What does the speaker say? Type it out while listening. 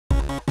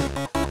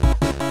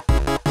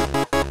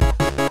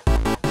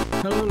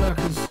Hello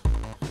lurkers,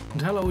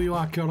 and hello you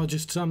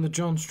archaeologists, I'm the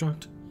John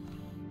Struct,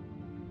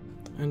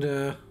 and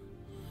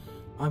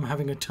I'm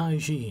having a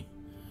Taiji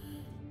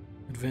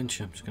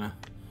adventure. I'm just gonna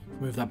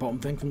remove that bottom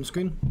thing from the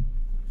screen.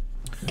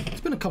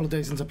 It's been a couple of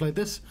days since I played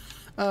this.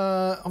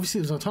 Obviously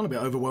it was a tiny bit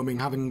overwhelming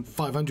having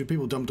 500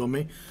 people dumped on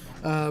me.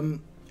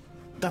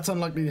 That's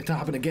unlikely to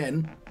happen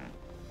again.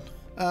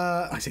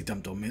 I say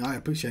dumped on me, I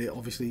appreciate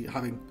obviously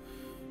having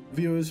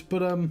viewers,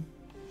 but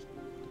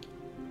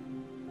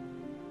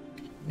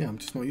yeah, I'm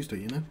just not used to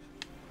it, you know?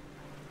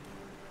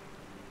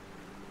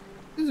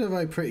 This is a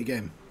very pretty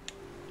game.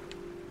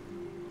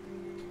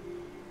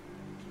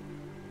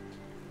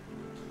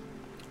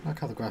 I like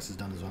how the grass is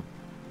done as well.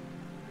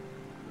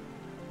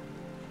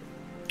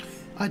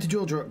 I had to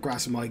draw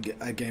grass in my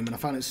game and I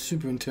found it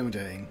super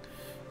intimidating.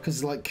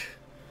 Because, like,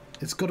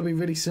 it's got to be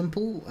really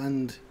simple,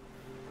 and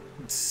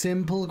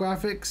simple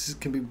graphics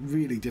can be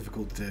really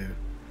difficult to do.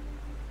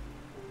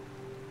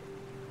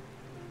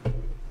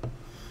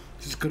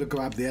 Just got to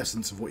grab the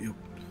essence of what you're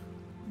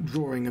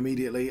drawing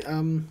immediately.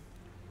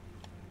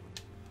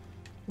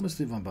 What's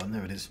the one button?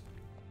 There it is.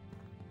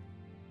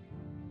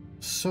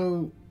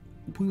 So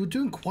we were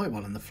doing quite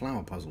well in the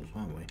flower puzzles,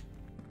 weren't we?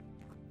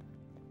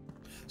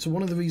 So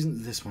one of the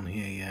reasons, this one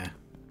here, yeah.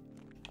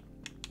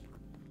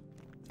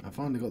 I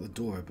finally got the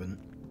door open.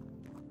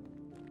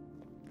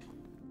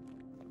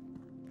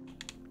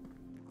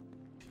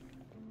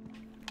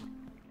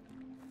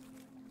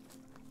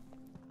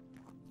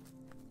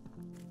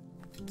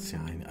 See,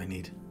 I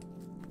need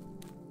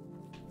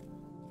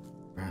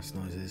grass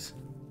noises.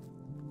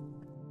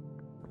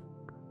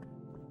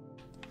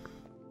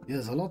 Yeah,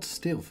 there's a lot to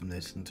steal from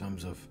this in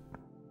terms of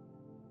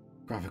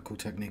graphical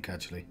technique,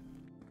 actually.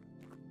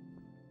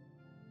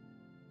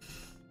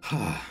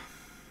 Okay.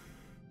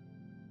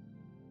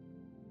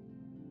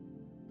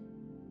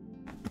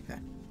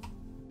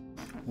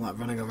 All that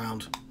running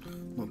around,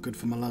 not good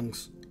for my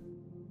lungs.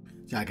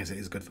 Yeah, I guess it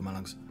is good for my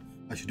lungs.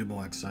 I should do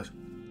more exercise.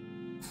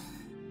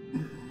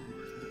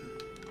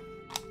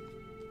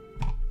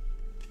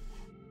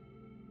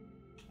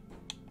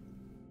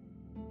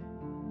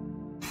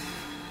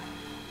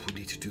 We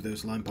need to do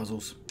those line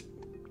puzzles.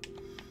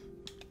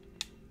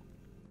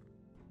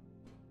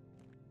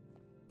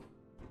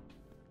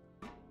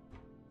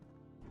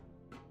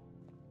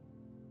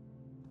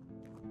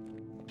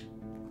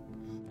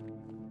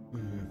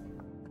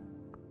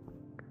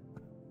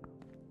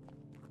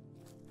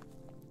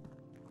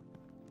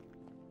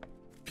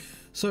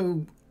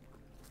 So,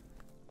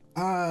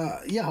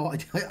 yeah,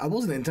 I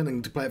wasn't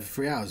intending to play it for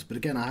 3 hours, but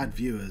again, I had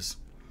viewers.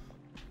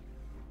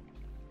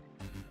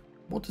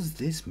 What does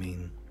this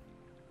mean?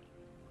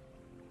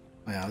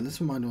 Oh yeah, let's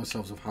remind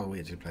ourselves of how we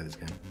actually play this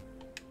game.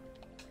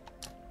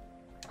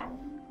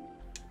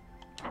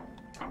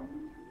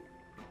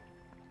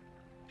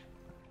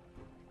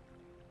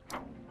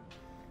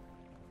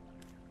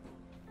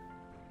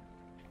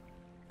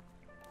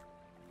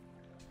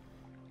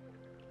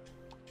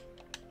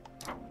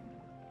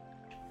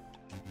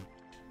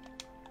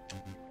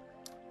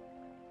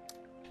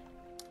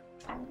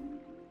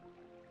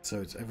 So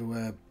it's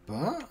everywhere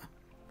but?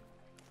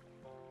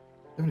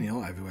 Definitely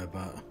not everywhere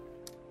but.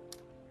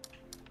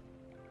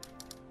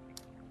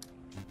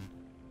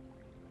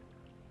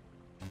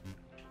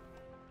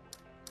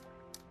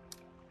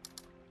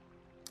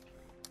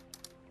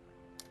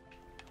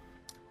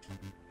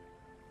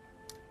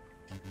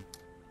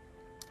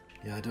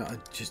 Yeah, I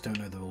just don't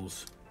know the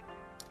rules.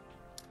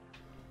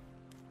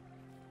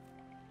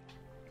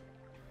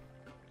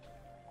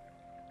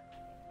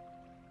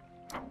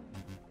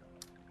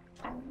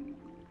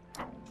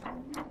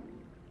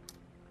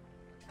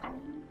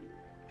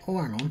 Oh,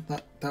 hang on,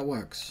 that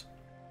works.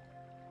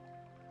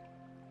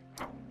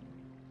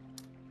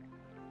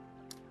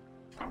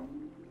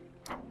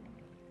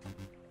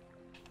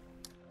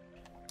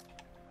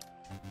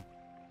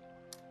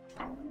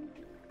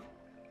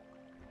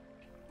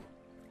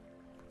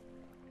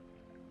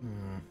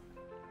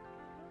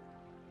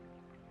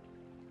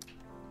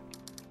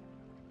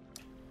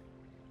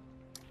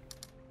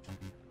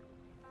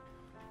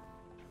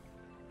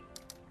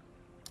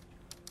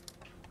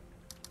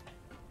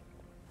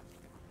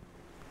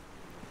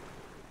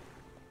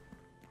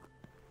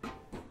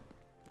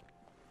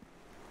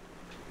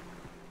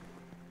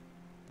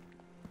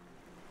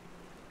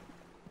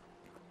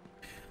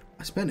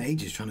 I spent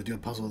ages trying to do a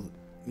puzzle,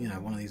 you know,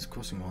 one of these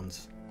crossing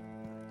ones.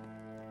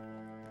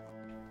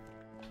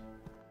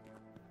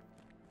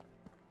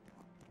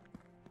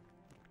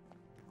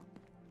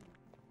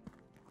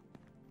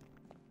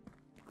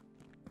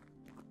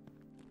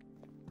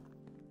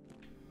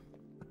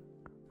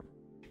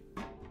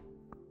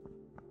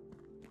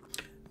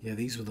 Yeah,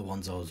 these were the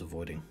ones I was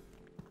avoiding.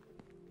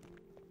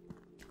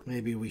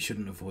 Maybe we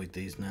shouldn't avoid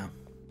these now.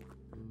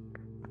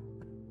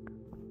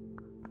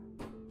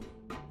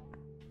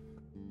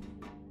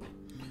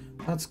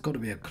 That's got to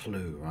be a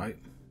clue, right?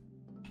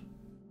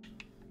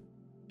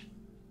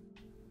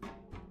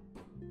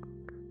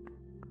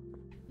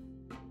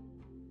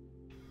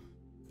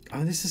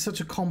 Oh, this is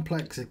such a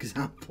complex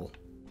example.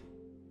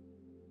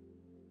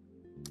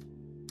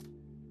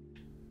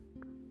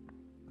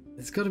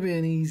 It's got to be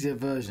an easier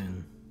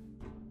version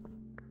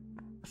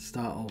to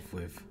start off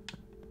with.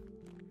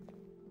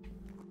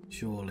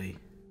 Surely.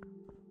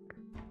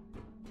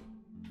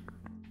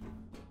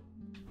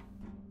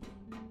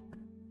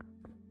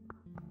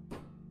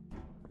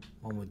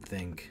 One would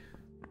think.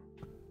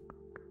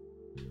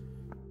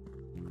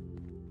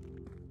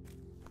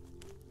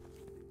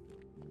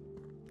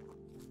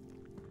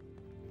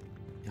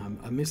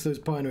 I miss those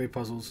binary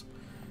puzzles.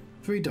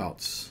 3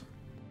 dots.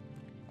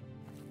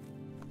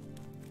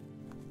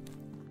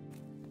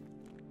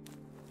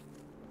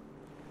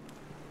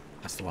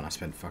 That's the one I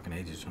spent fucking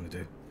ages trying to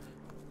do.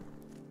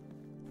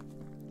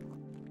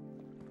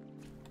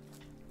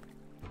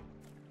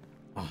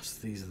 Oh,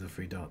 so these are the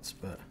 3 dots,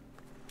 but...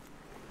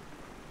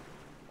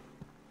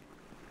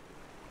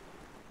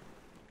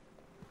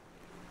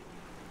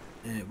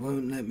 it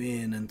won't let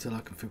me in until I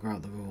can figure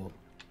out the rule.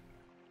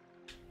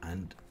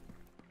 And...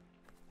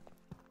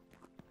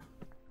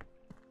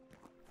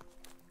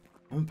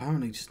 I'm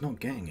apparently just not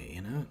getting it,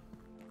 you know?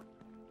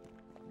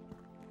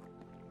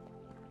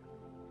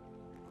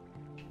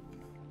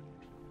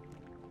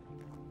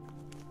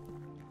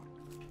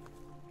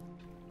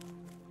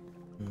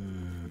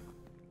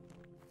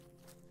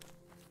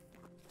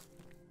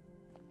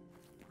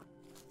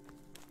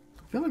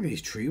 I feel like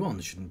these tree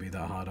ones shouldn't be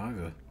that hard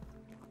either.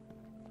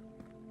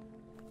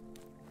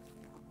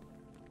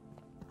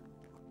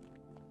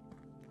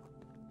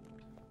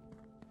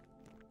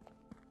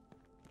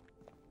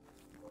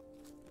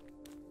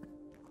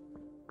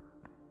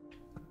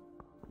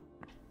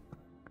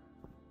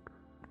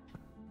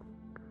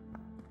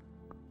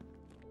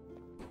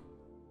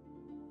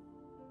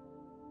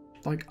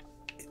 Like,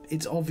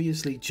 it's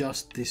obviously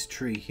just this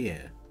tree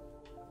here.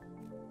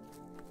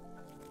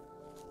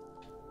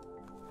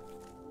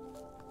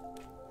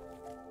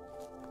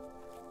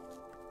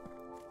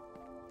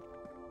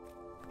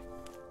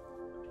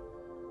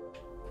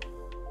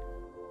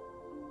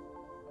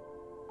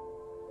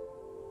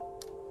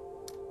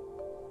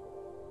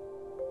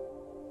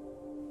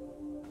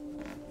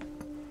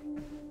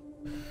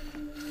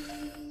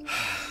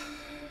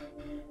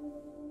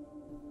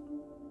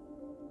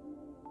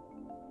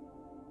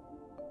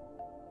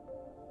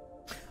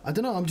 I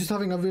don't know, I'm just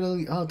having a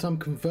really hard time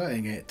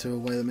converting it to a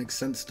way that makes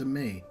sense to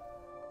me.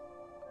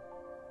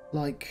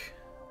 Like,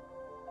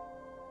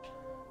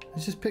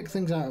 let's just pick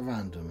things out at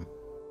random.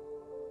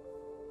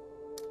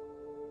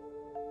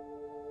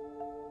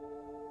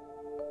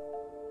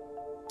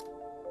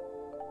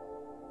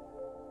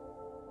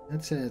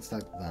 Let's say it's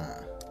like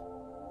that.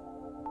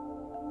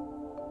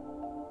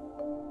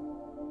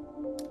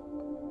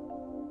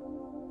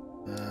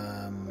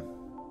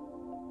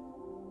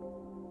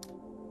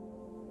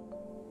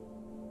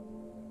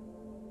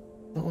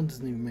 That one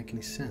doesn't even make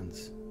any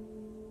sense.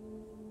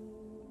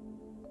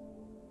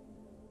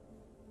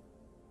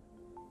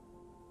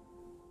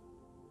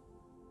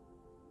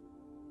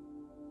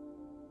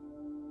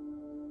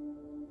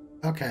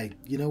 Okay,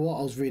 you know what?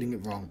 I was reading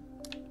it wrong.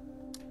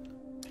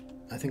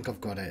 I think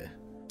I've got it.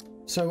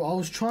 So I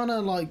was trying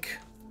to, like...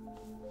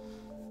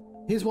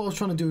 Here's what I was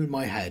trying to do in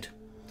my head.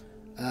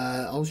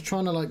 I was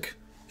trying to, like,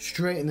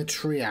 straighten the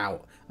tree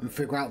out and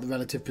figure out the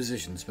relative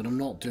positions, but I'm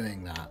not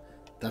doing that.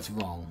 That's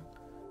wrong.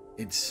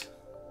 It's...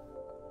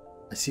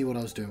 I see what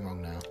I was doing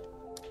wrong now.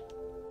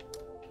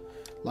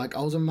 Like,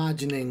 I was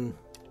imagining,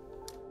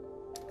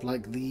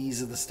 like,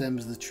 these are the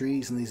stems of the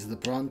trees and these are the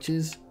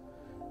branches.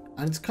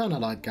 And it's kind of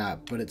like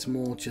that, but it's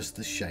more just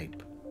the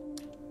shape.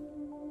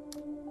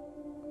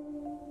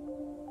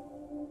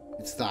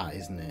 It's that,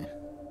 isn't it?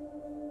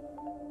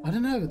 I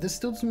don't know, this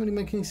still doesn't really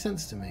make any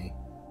sense to me.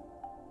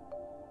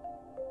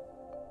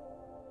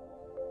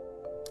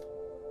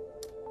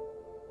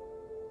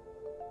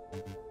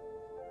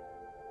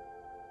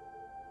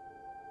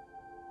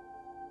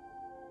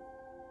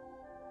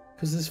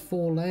 Because there's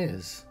 4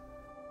 layers.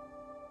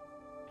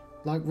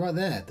 Like right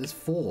there, there's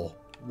 4.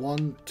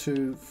 1,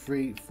 2,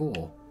 3,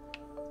 4.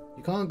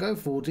 You can't go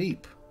 4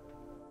 deep.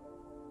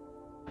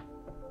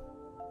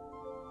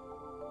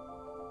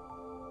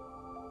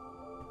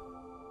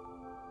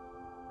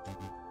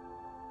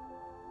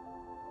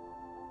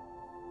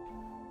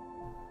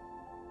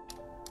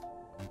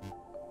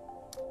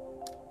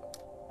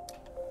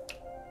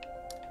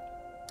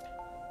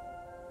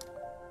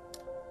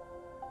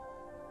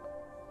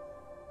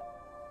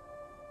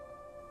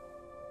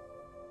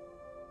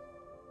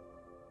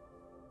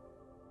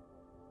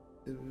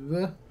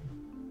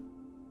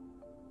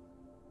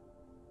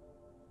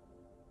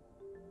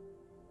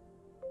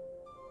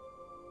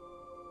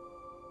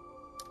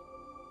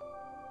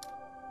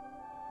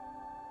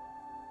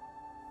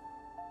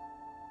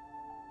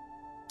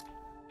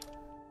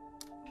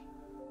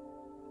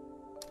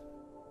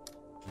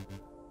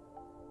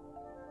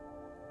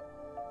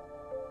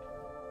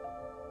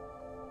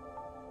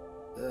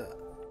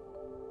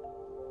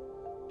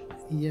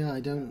 Yeah, I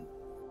don't...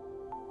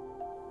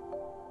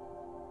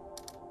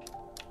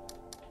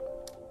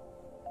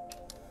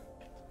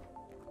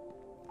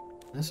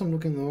 Unless I'm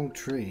looking at the wrong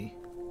tree.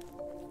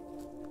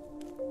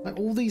 Like,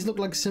 all these look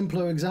like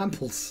simpler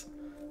examples.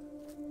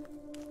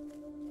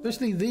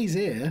 Especially these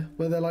here,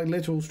 where they're like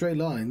literal straight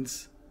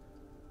lines.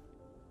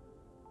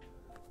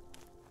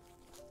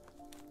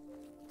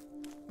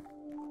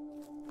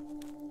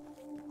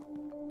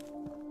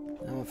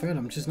 I'm afraid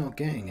I'm just not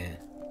getting it.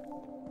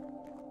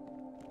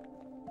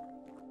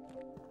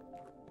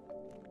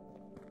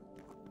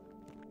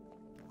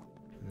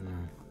 No.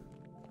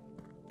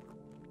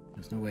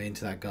 There's no way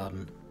into that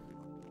garden.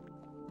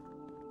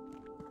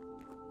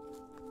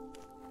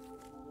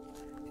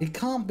 It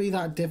can't be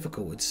that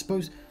difficult. It's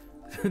supposed...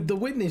 The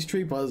witness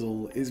tree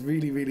puzzle is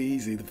really, really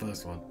easy, the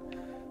first one.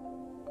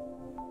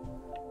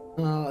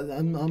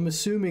 I'm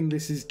assuming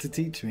this is to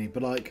teach me,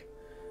 but like...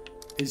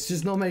 It's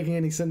just not making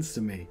any sense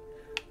to me.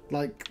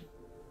 Like...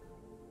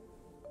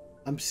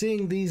 I'm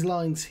seeing these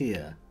lines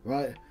here,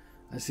 right?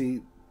 I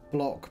see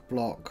block,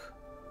 block.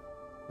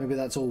 Maybe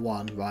that's all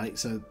one, right?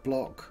 So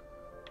block,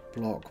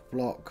 block,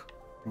 block,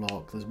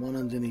 block. There's one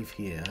underneath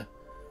here.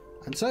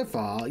 And so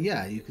far,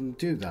 yeah, you can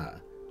do that.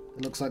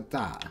 It looks like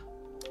that.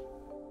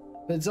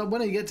 But it's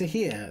when I get to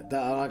here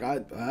that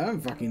I don't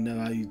fucking know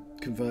how you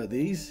convert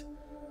these.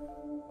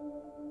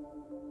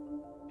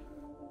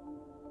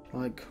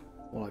 Like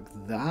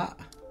that.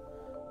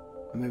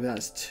 And maybe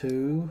that's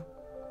 2.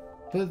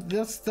 But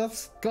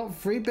that's got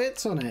 3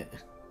 bits on it.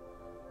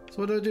 So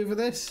what do I do for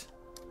this?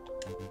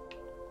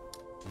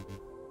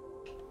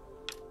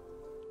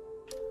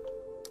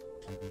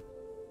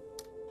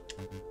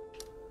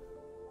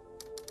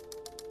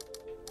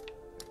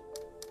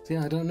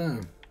 Yeah, I don't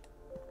know.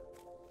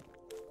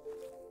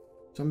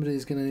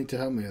 Somebody's going to need to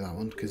help me with that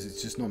one because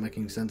it's just not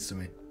making sense to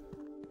me.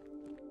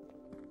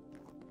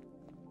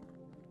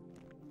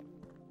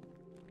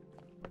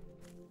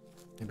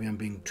 Maybe I'm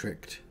being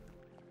tricked.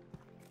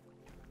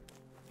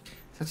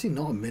 It's actually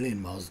not a million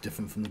miles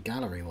different from the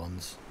gallery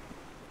ones.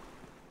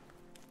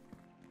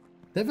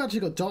 They've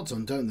actually got dots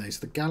on, don't they? So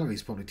the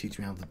galleries probably teach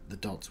me how the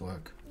dots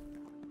work.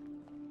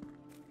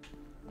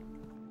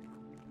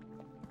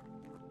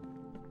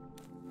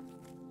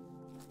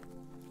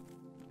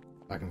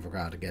 I can figure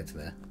out how to get to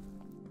there.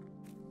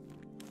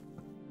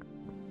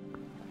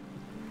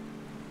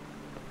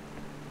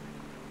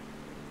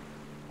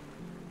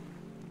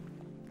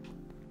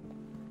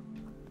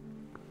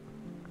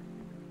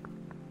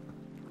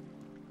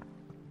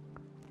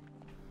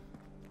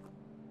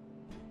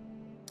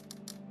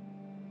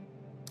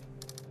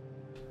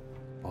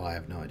 Oh, I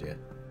have no idea.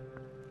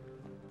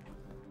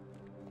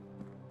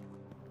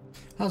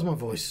 How's my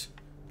voice?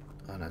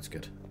 Oh, no, it's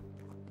good.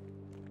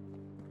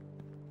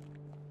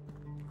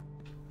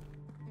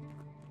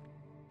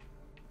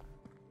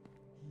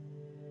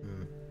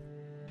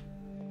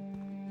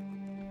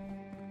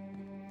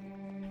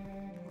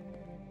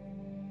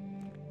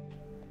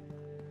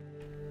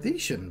 These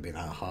shouldn't be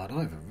that hard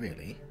either,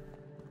 really.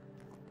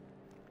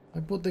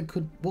 Like, what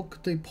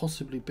could they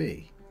possibly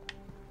be?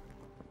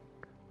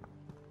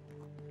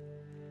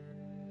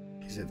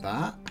 Is it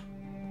that?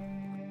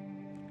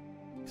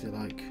 Is it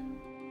like...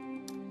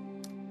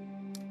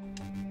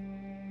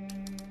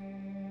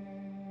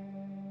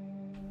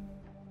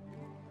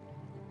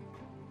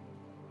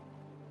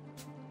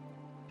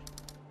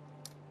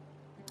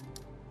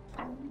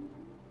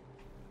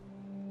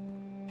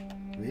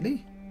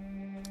 Really?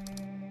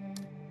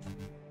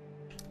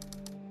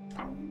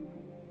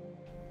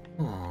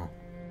 Oh.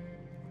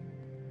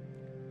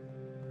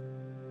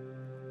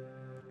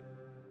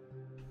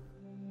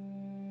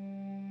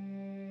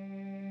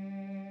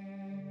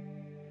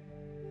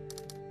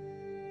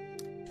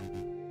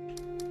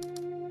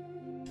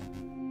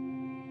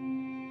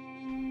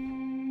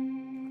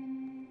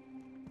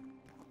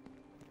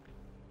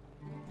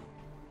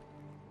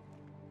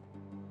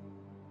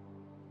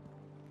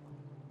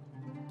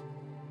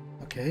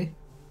 Okay.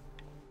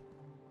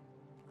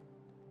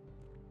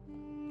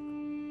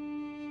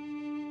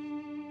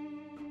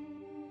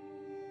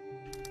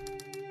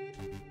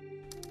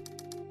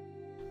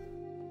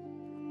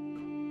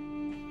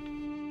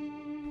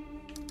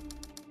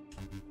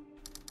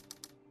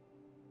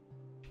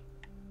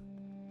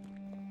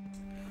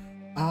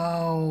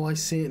 Oh, I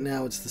see it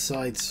now. It's the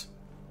sides.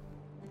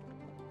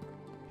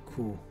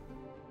 Cool.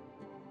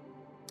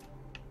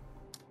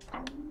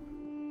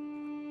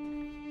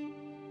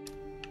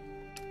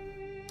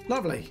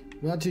 Lovely.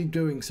 We're actually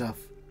doing stuff.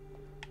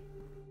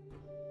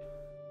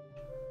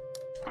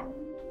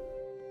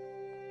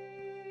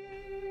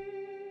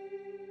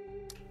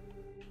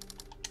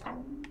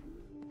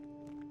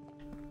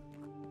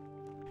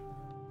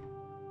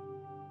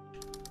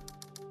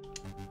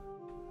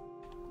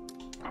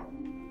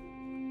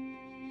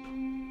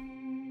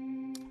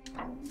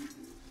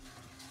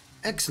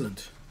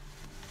 Excellent.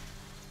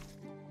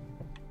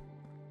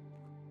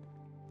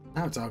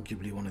 Now it's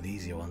arguably one of the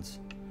easier ones.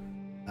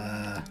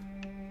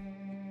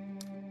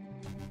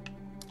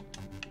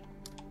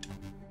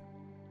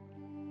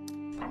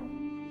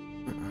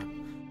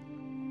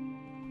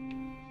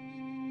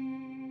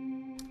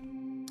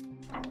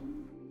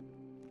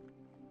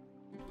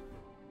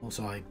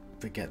 Also, I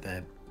forget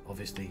they're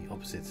obviously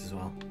opposites as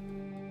well.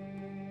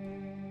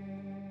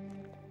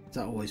 Has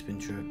that always been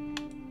true?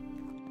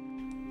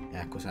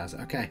 Yeah, of course it has.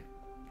 Okay.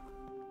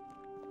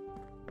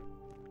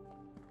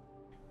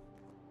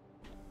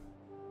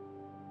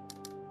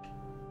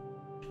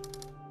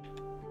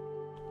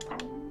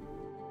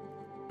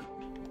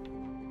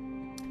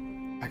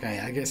 Okay,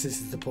 I guess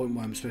this is the point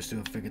where I'm supposed to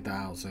have figured that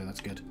out, so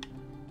that's good.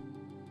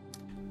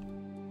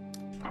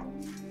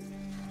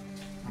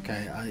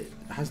 Okay, it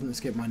hasn't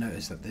escaped my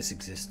notice that this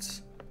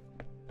exists.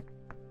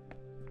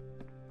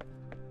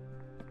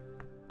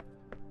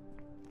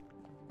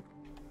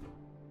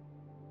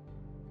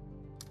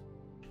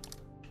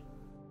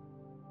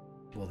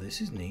 Well,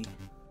 this is neat.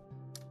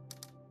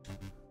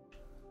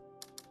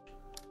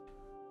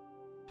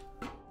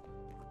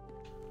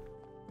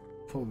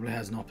 Probably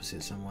has an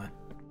opposite somewhere.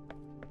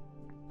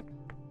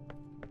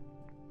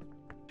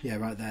 Yeah,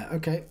 right there.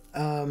 Okay.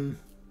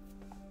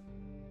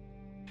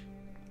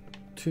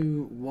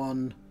 2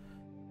 1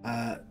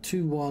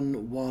 2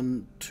 1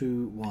 1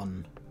 2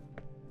 1.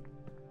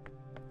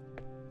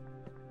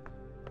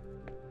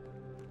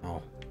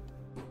 Oh.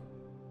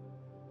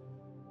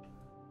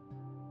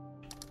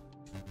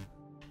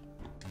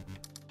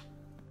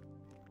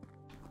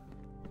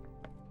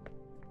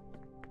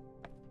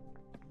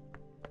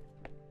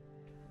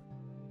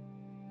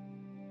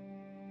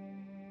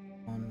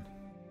 One,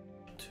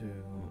 two,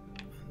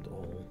 and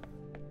all.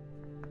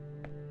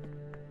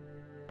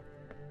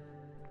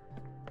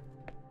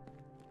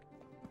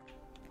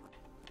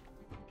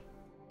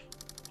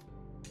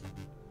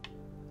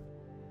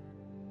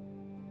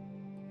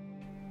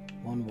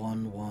 One,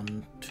 one,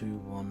 one, two,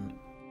 one.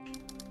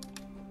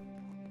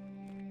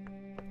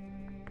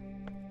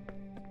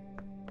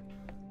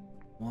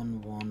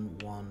 One, one,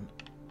 one,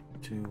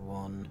 two,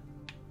 one,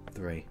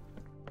 three.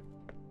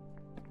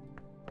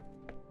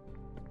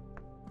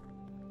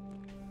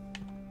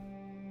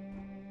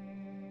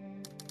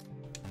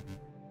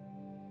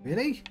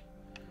 Really?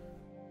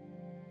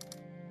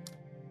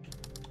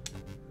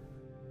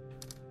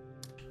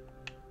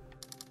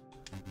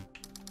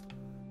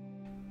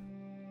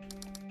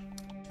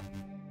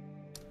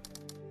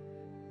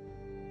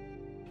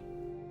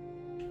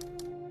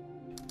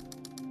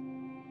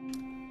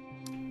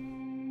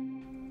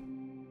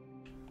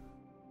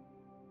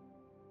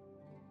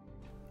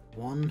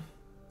 One.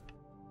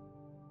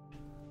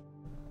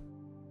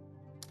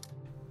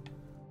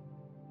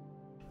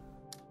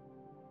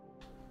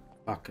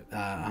 Fuck,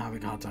 I'm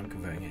having a hard time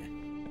converting it.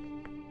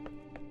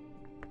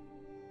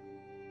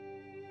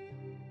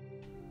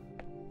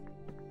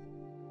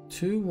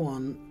 Two,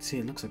 one. See,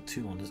 it looks like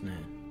 2 1, doesn't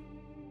it?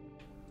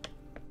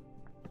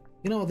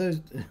 You know what those...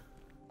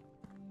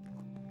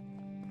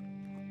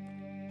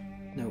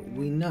 No,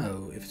 we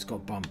know if it's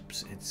got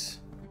bumps, it's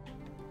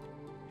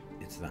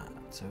that.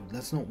 So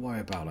let's not worry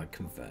about like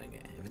converting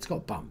it. If it's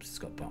got bumps, it's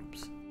got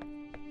bumps.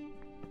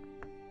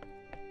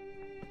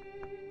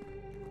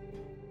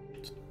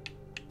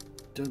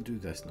 Don't do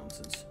this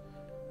nonsense.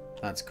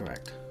 That's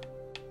correct.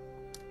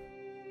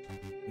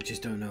 We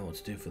just don't know what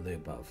to do for the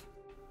above.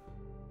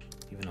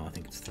 Even though I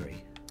think it's 3.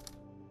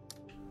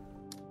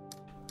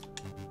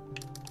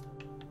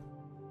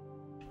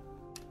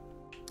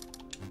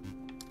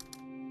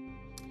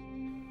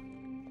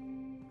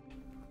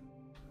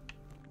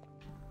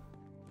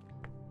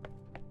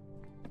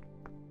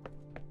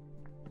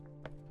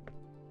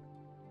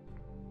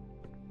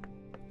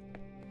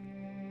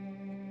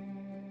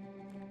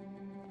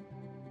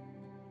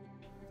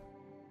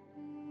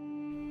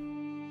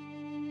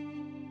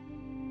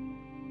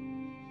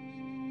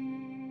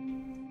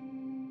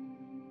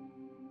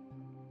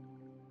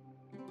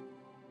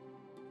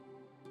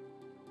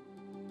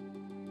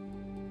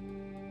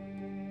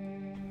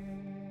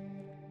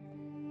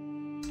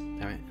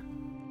 Damn it.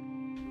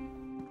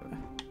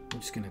 I'm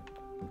just going to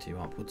continue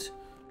upwards.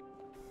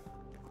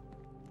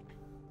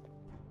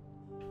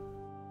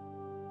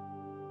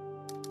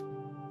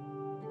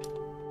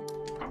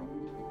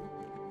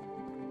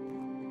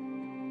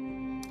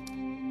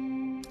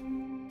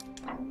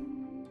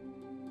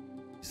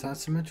 Is that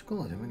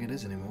symmetrical? I don't think it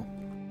is anymore.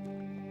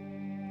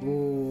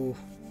 Oh.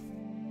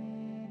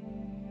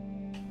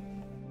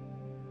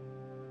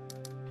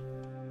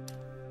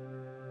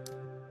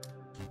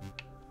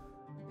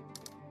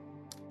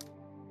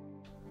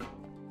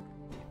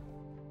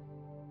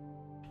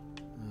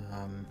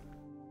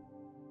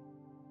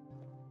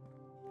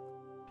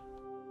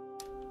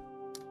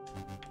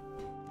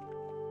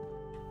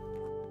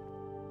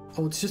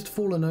 Oh, it's just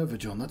fallen over,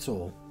 John, that's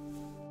all.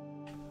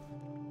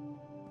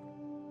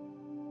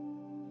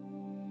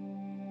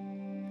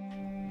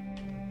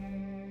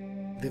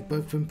 They've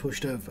both been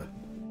pushed over.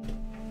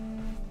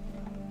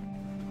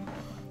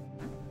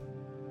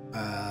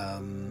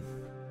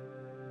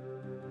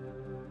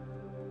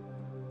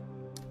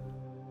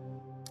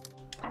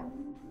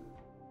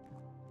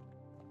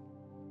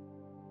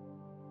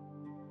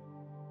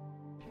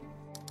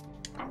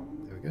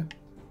 There we go.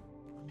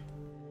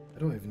 I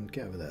don't even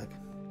get over there.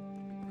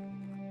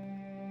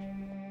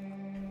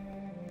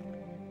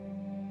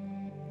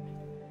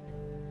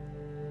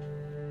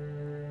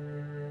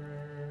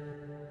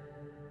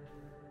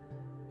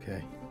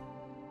 Okay.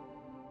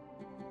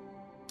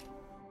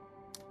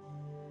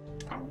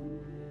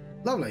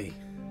 Lovely.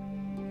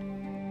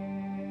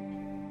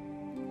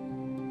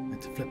 I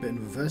had to flip it and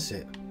reverse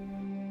it.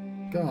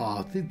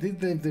 God,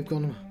 they've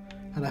gone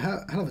had a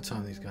hell of a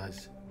time, these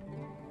guys.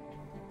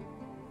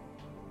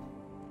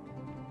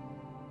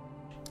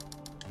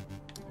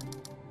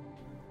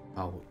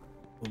 Oh,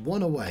 we're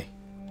one away.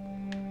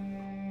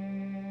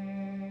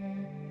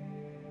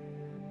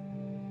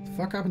 What the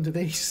fuck happened to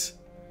these?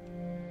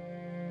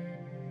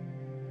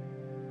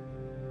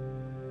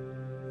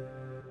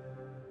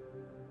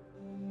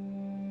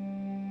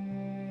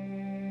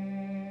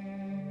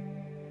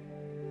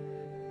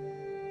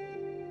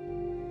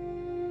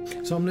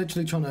 So I'm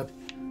literally trying to...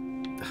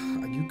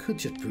 You could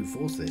just brute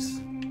force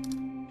this.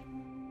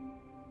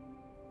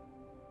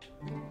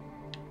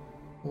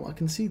 Well, I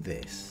can see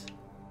this.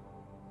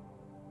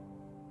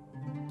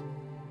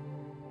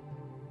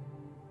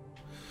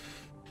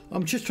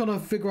 I'm just trying to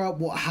figure out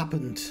what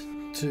happened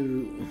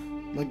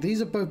to... Like, these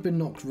have both been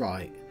knocked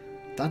right.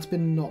 That's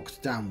been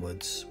knocked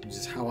downwards, which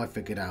is how I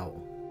figured out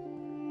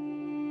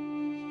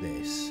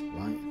this,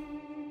 right?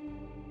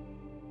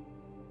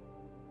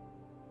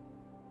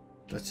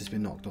 That's just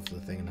been knocked off the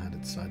thing and had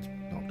its sides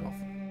knocked off.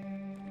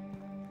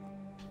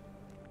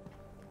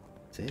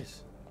 What's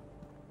this?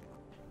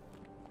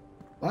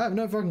 I have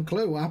no fucking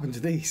clue what happened to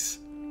these.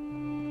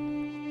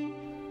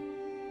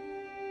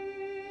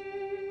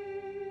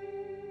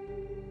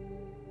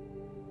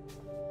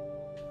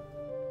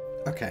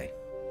 Okay.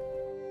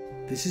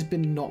 This has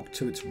been knocked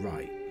to its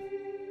right.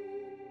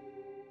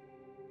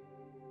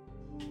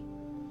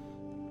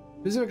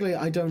 Specifically,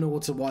 I don't know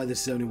why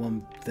this is only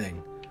one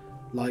thing.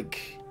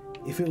 Like,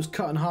 if it was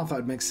cut in half, that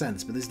would make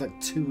sense, but there's like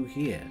two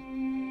here.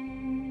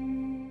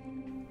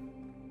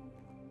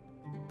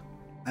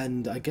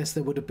 And I guess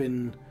there would have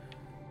been...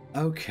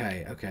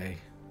 Okay, okay.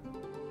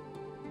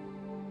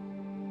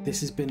 This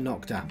has been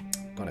knocked down.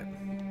 Got it.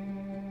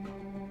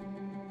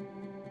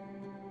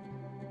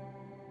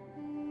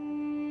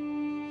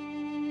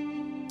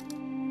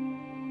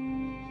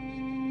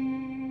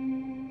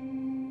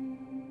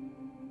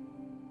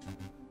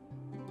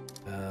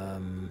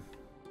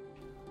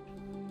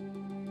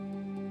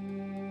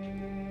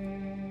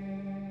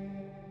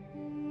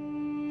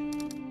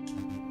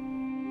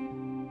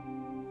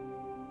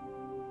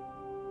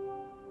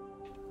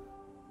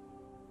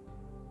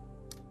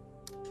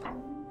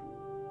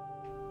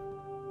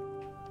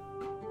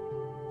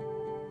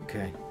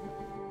 Okay.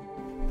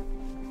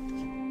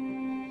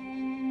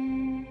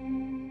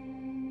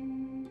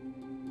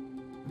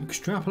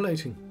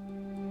 Extrapolating.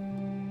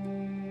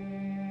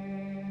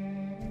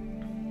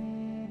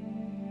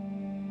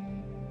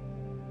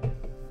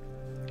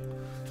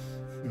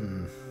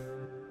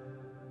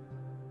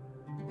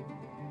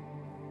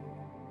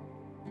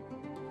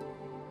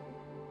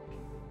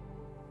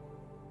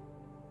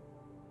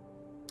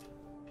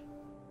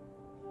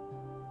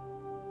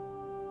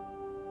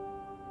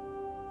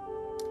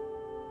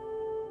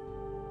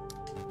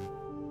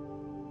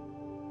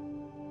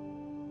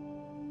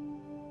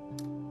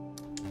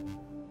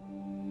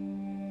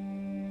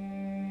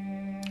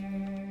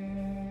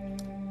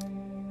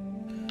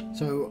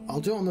 So I'll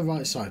do it on the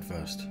right side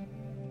first.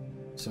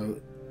 So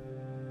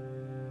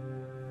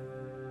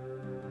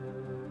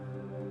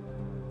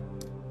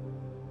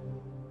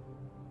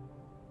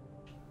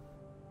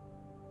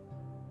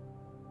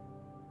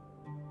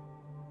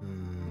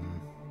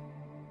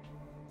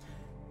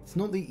it's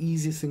not the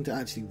easiest thing to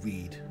actually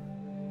read.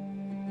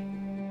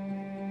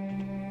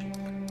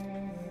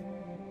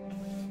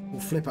 We'll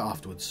flip it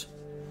afterwards.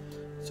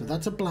 So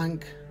that's a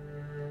blank.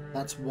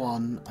 That's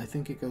one. I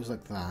think it goes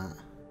like that.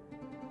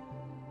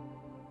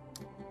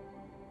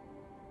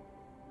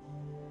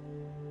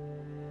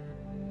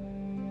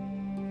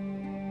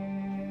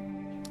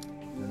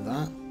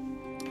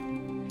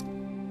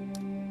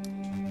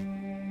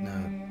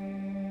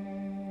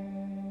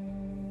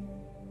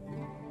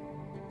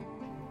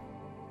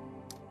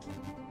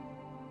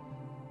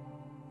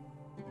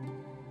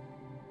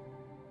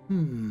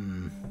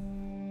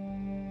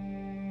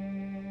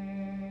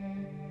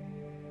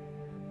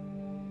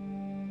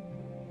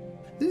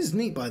 This is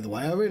neat, by the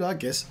way. I really like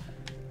this.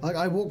 Like,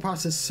 I walked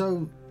past this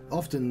so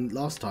often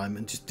last time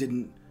and just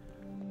didn't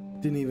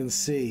even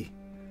see.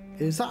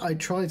 It was that I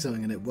tried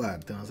something and it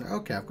worked, and I was like,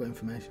 okay, I've got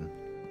information.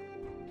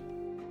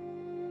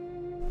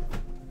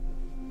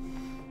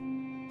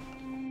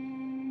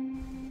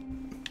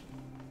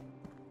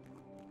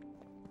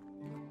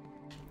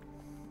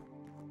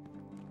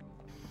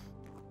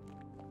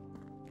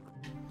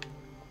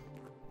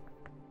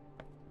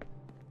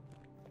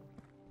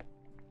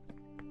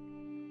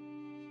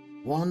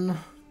 One,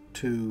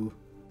 two,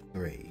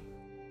 three.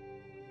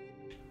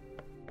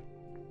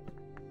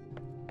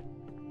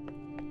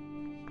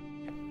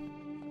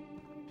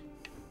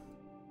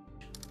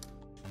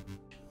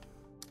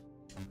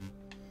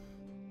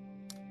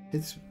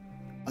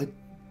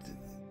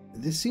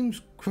 This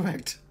seems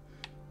correct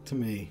to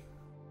me.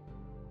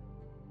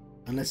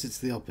 Unless it's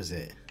the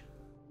opposite.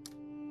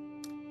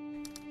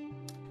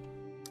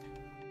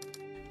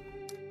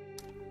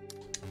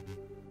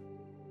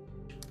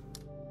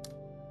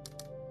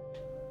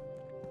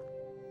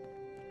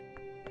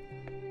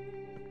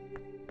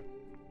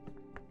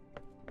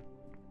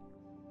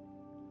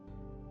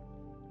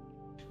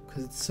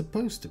 Because it's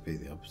supposed to be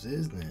the opposite,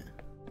 isn't it?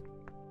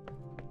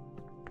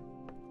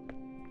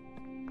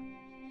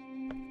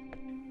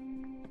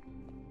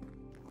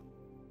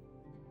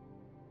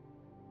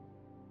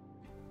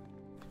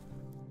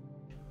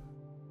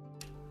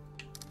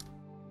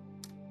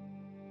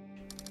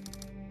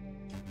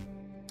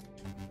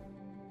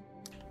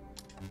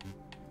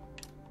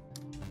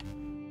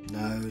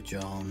 No,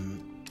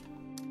 John.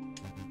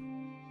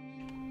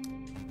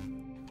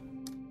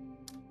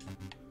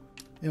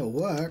 It'll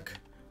work.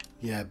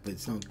 Yeah, but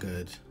it's not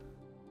good.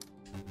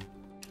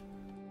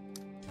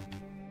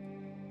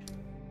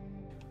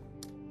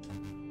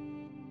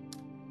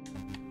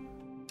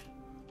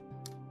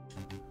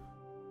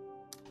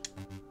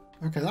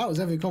 Okay, that was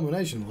every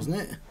combination,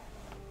 wasn't it?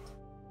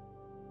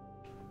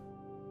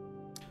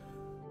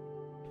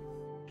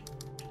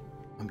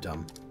 I'm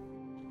dumb.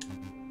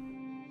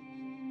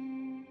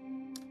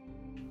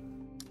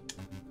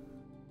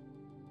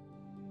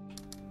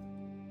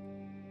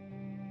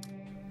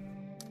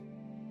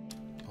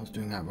 I was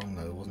doing that wrong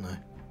though, wasn't I?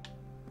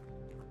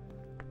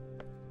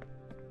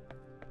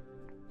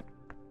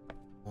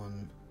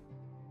 One.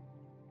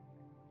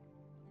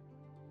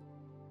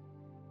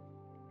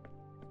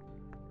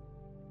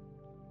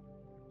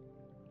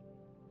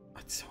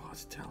 It's so hard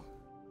to tell.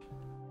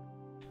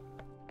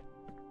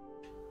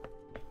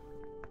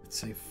 Let's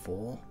say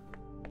 4.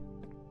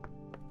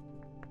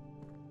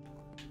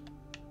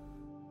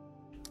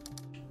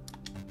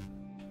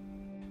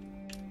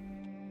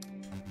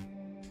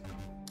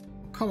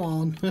 Come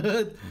on.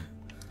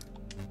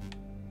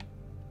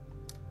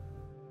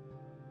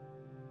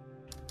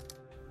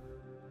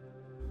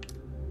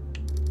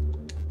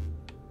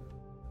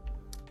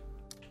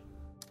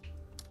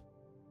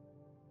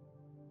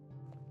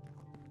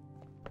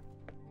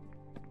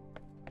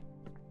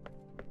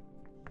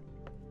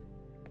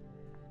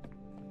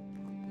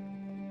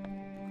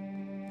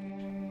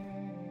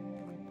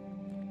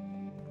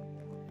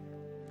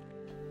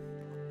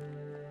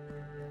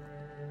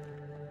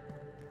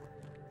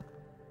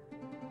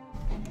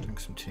 Drink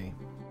some tea.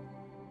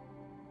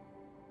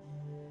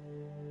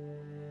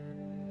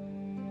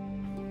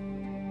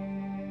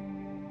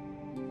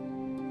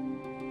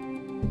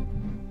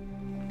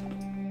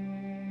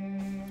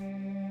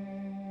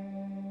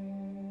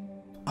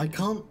 I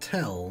can't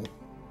tell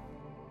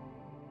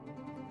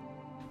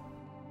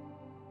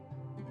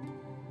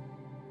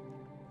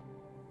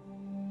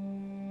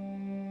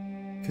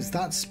because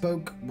that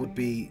spoke would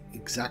be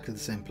exactly the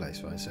same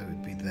place, right? So it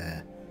would be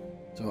there.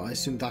 So I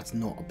assume that's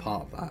not a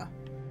part of that.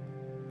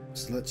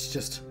 So let's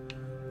just...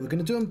 We're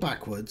going to do them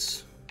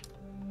backwards.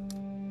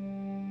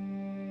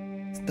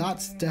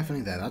 That's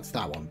definitely there. That's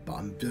that one. But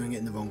I'm doing it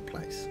in the wrong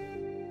place.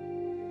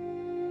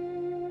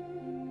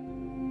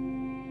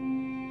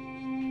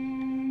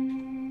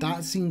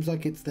 That seems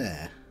like it's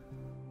there.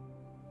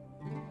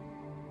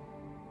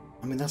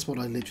 I mean, that's what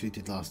I literally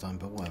did last time,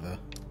 but whatever.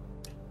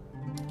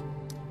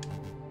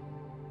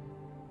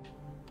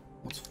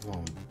 What's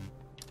wrong?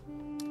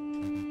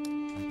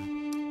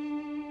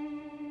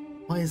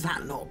 Why is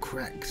that not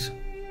correct?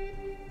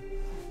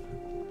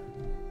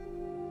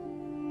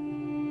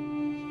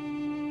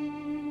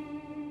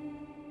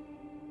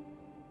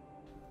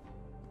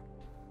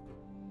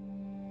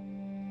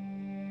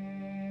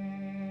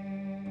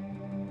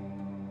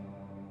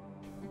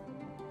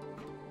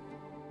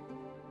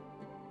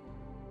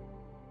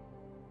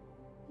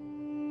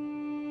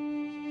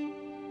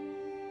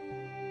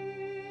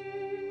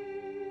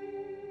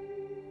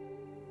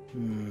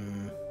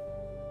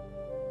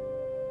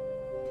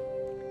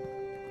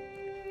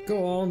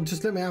 Go on,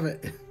 just let me have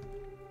it.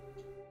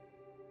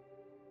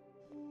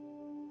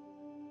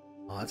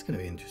 Oh, that's going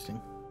to be interesting.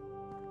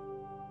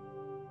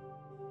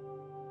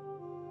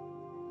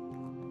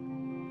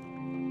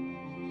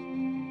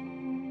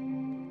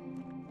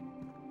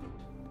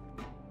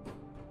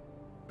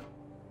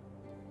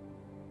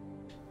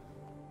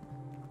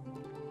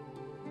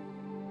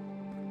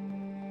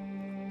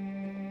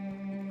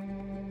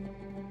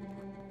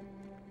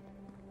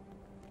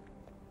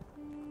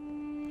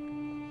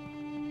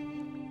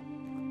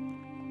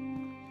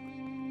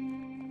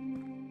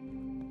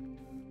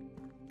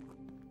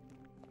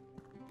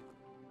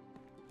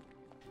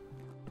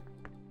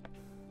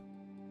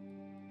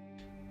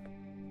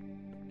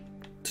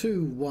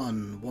 Two,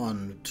 one,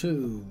 one,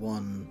 two,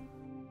 one.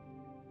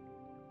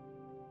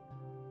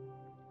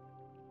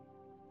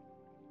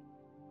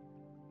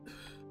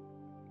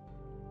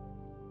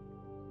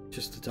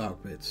 Just the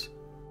dark bits.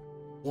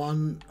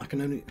 One, I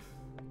can only...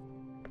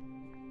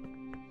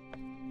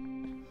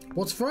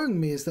 What's throwing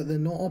me is that they're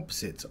not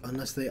opposites,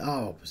 unless they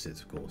are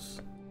opposites, of course.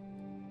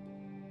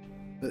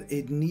 But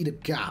it'd need a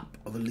gap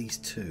of at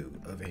least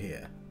 2 over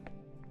here.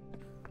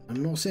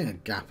 I'm not seeing a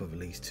gap of at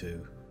least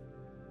 2.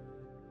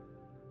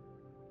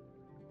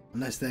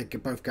 Unless they're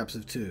both gaps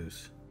of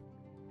 2s.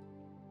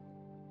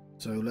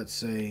 So let's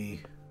say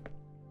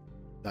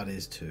that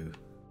is 2.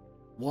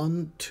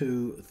 1,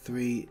 2,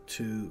 3,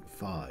 2,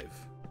 5.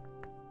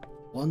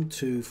 1,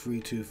 2, 3,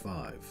 2,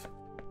 5.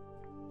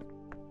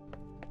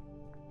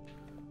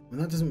 And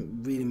that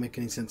doesn't really make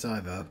any sense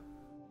either.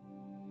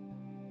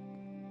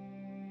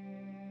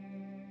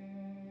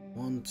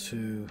 1,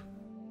 2.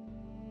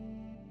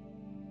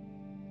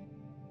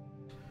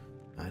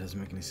 That doesn't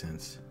make any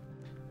sense.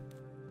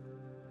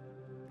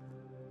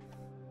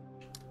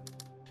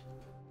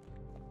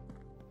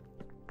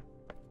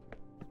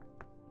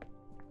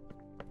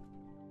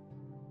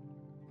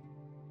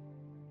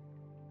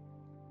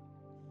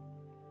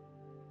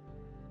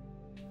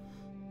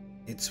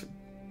 It's...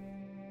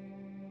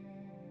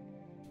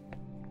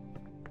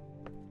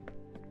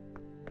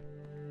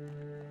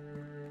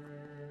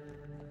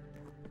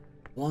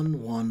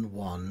 One, one,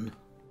 one,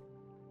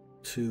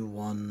 2,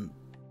 1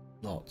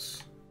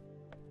 lots.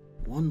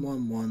 1,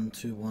 1, 1,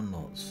 2, 1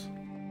 lots.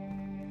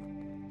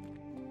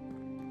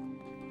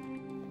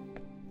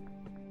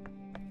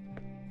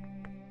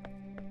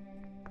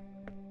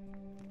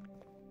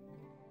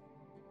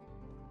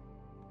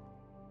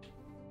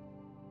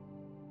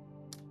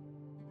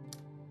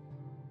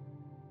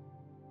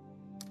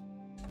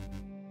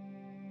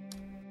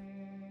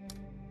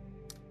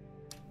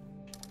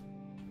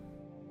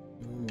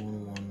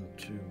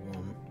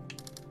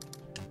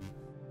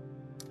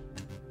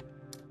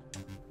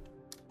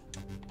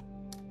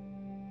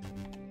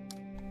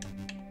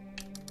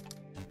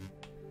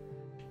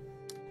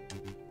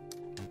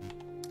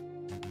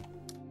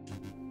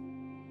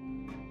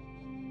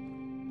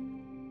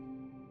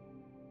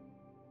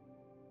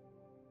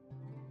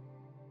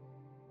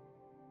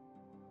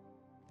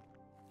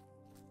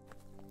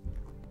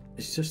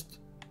 It's just...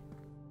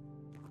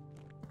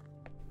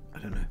 I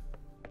don't know.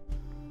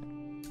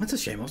 That's a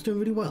shame, I was doing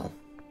really well.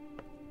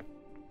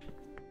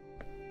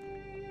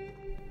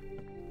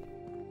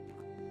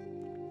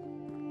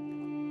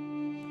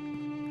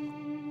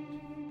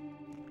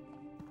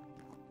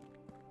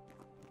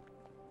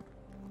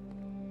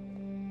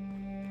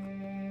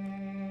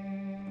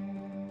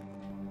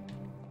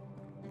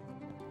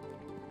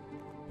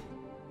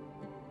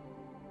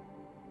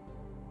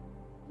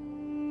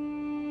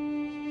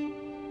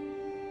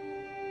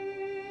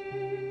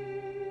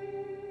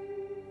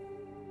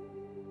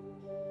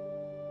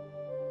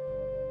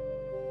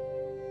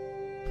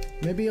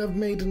 Maybe I've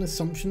made an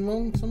assumption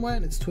wrong somewhere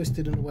and it's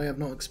twisted in a way I've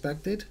not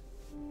expected.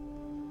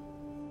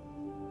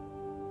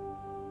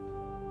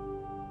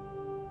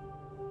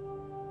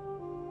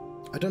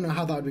 I don't know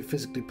how that would be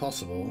physically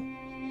possible.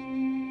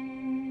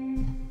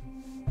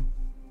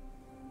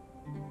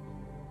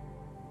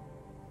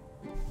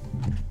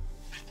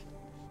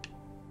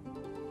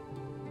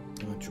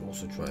 I should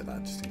also try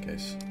that just in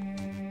case.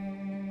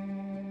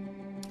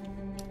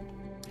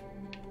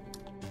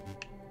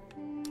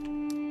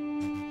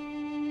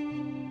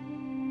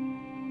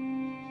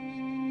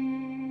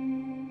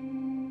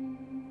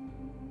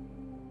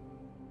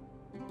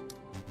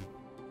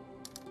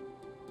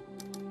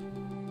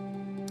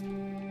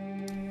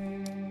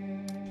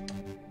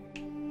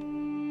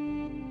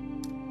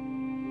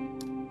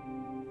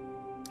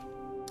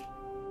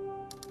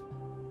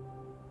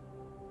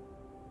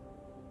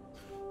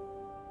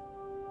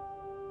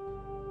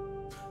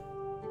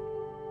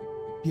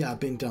 Yeah,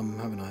 I've been dumb,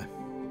 haven't I?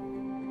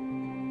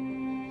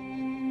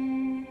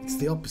 It's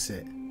the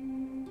opposite.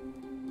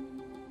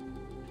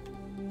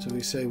 So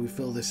we say we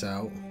fill this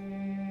out.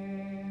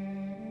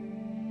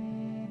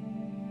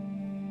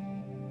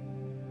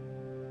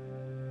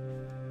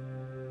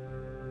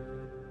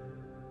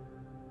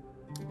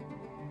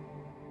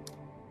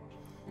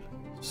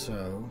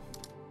 So...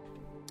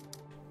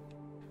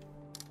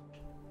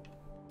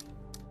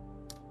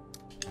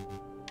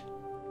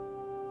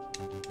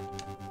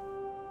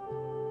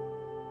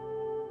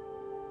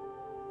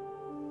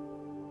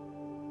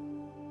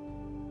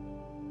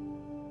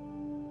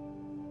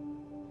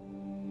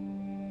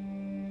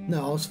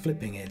 No, I was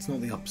flipping it, it's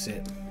not the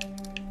opposite.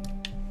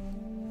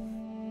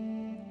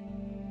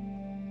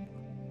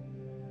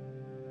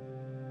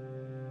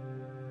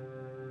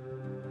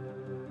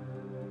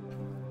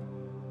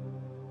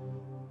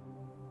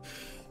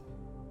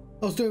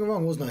 I was doing it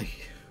wrong, wasn't I?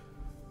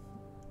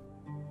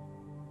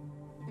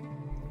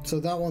 So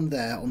that one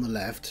there on the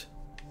left,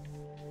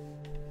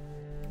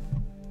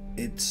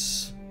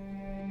 it's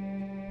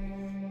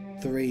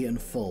 3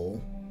 and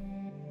full.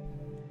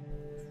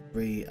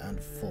 3 and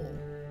full.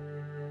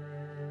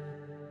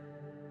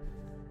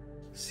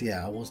 So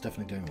yeah, I was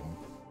definitely doing it wrong.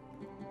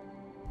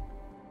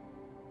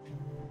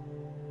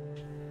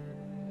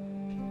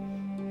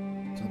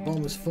 So the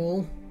bottom is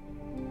full.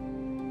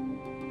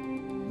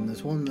 And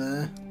there's one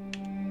there.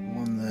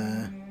 One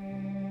there.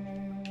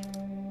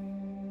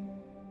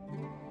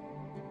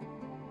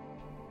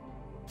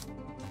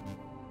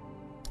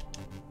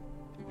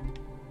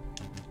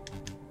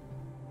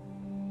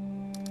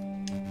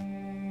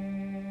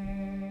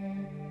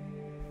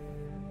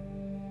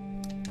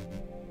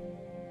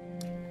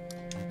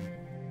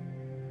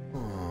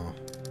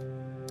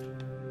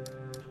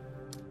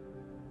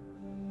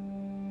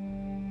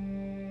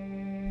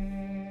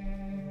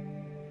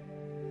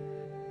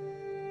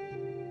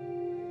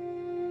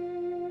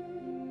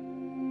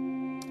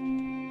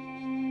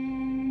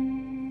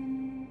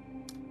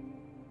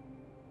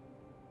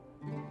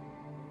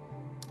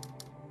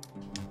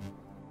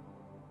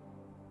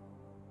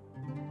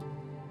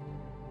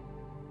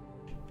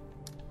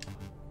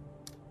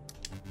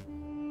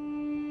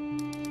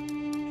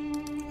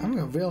 I'm having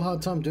a real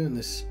hard time doing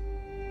this.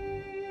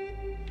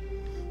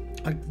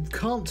 I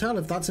can't tell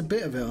if that's a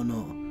bit of it or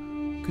not.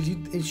 Because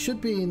it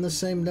should be in the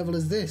same level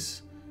as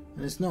this.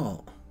 And it's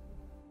not.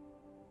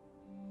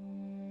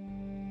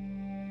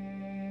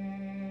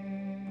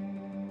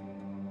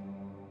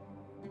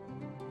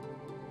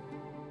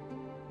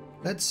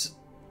 Let's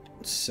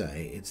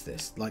say it's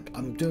this. Like,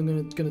 I'm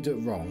gonna do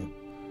it wrong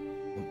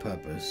on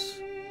purpose.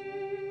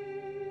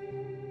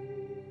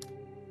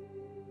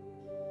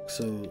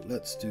 So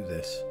let's do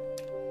this.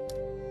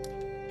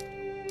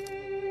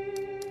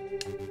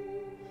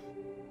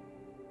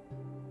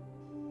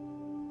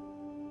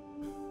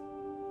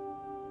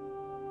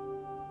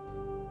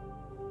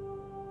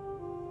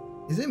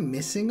 Is it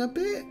missing a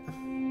bit?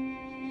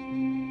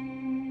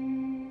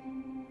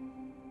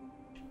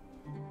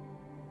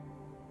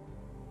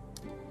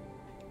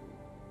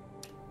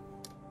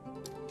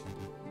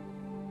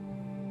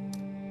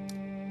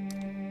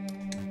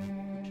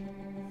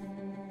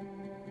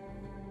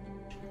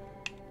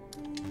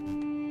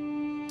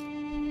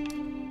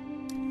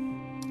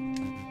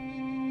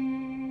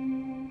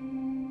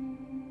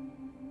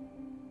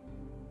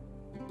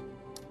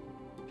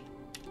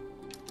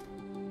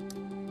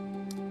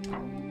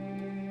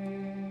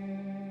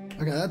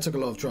 Okay, that took a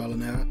lot of trial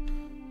and error.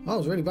 I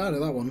was really bad at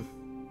that one.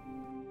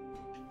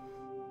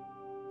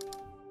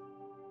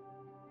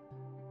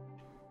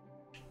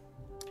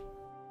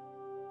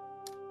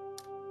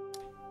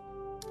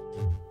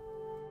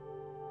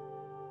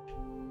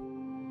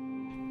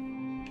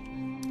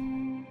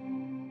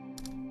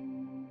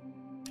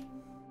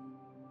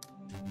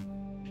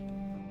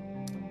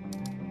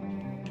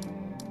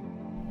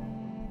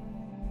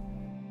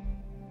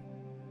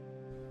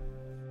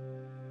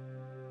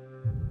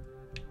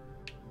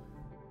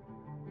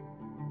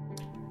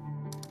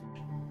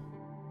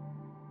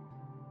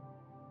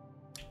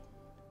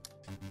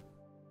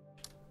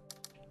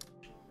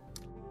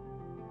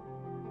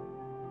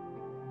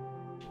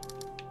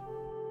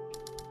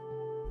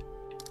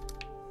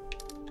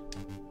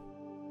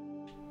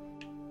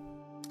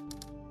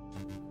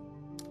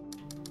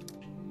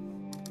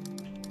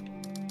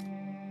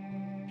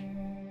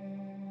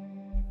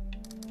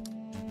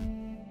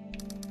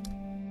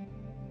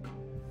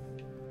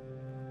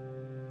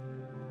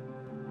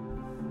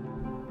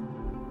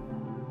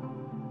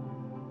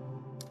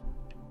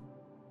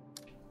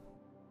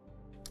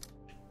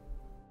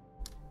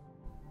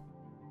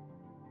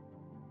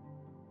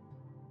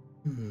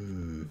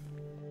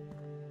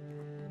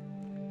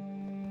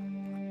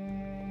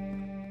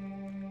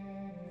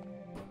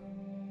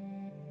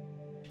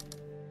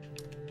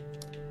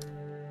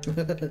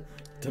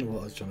 Don't know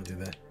what I was trying to do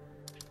there.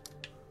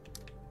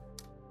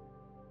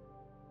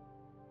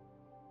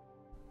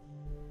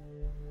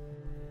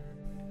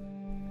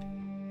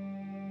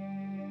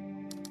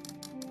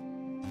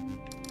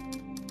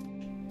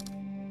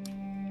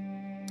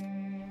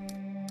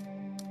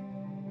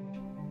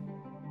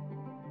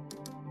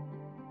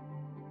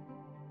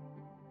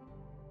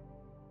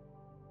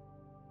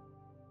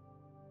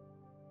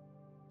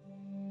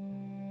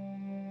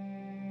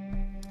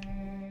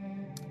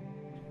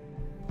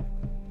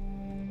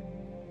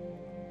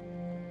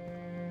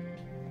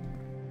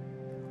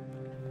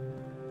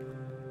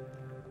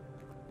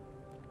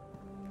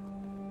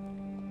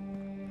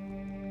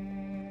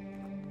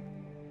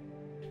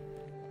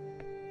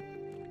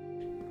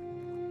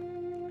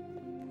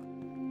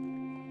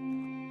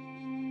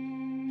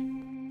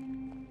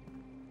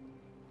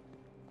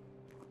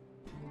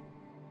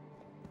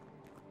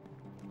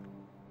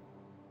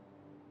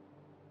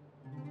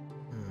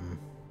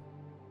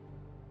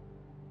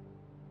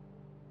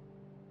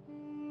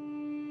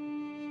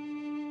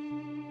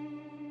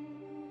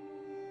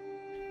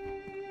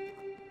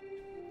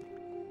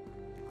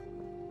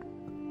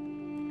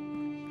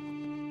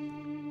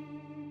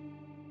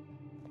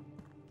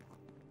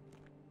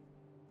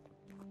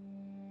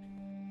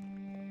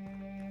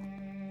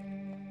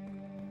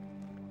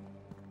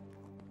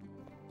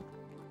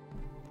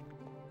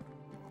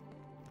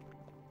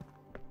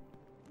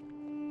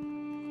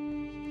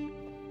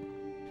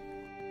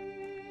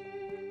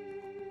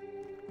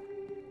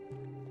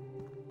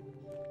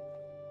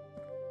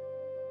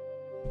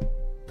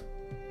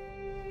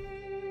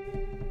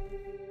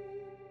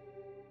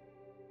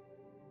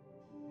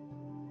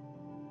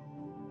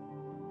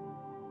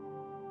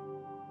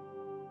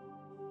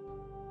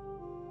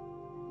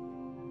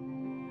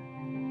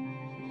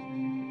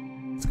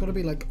 It's got to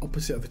be like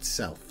opposite of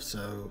itself,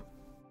 so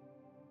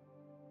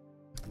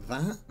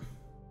that.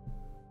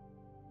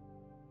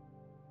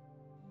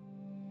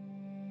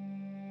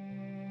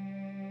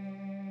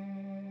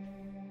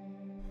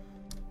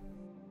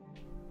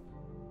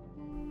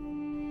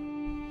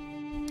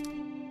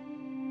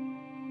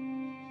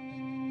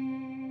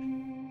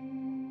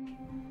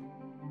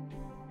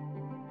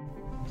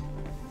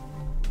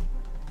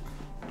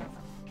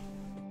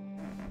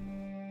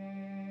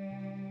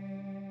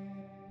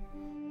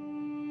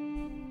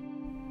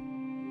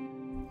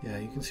 Yeah,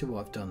 you can see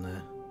what I've done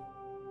there.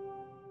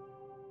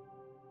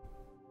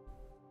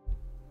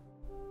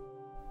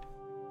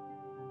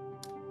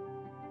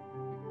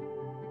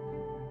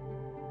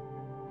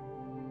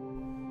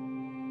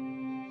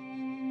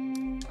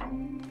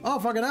 Oh,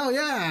 fucking hell,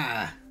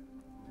 yeah!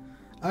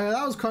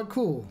 That was quite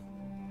cool.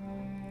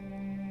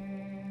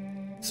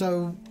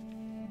 So,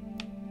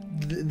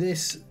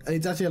 this,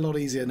 it's actually a lot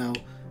easier now.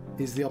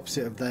 Is the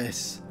opposite of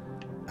this.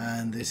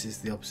 and this is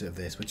the opposite of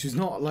this, which is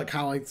not like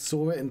how I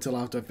saw it until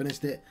after I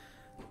finished it.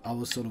 I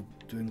was sort of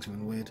doing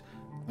something weird,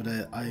 but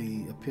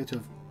I appear to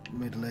have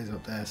made a laser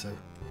up there, so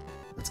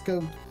let's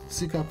go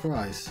seek our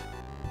prize.